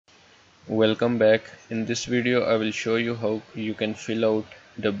Welcome back. In this video I will show you how you can fill out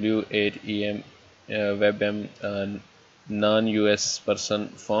W8EM WebM non-US person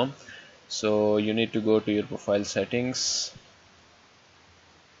form. So you need to go to your profile settings,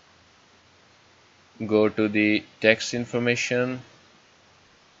 go to the text information,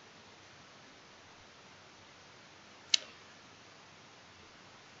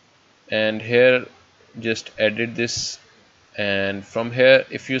 and here just edit this. And from here,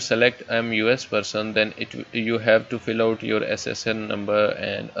 if you select I'm US person, then you have to fill out your SSN number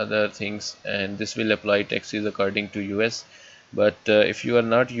and other things, and this will apply taxes according to US. But if you are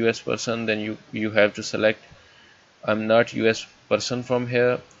not US person, then you have to select I'm not US person from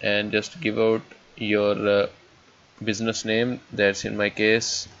here, and just give out your business name. That's in my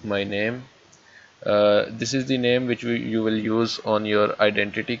case my name. This is the name which you will use on your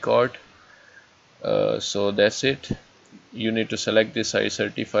identity card. So that's it. You need to select this. I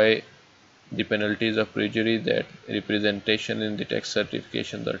certify the penalties of perjury that representation in the tax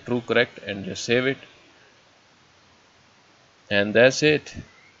certifications are true, correct, and just save it. And that's it.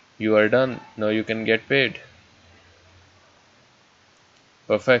 You are done. Now you can get paid.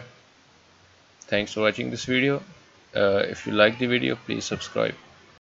 Perfect. Thanks for watching this video. If you like the video, please subscribe.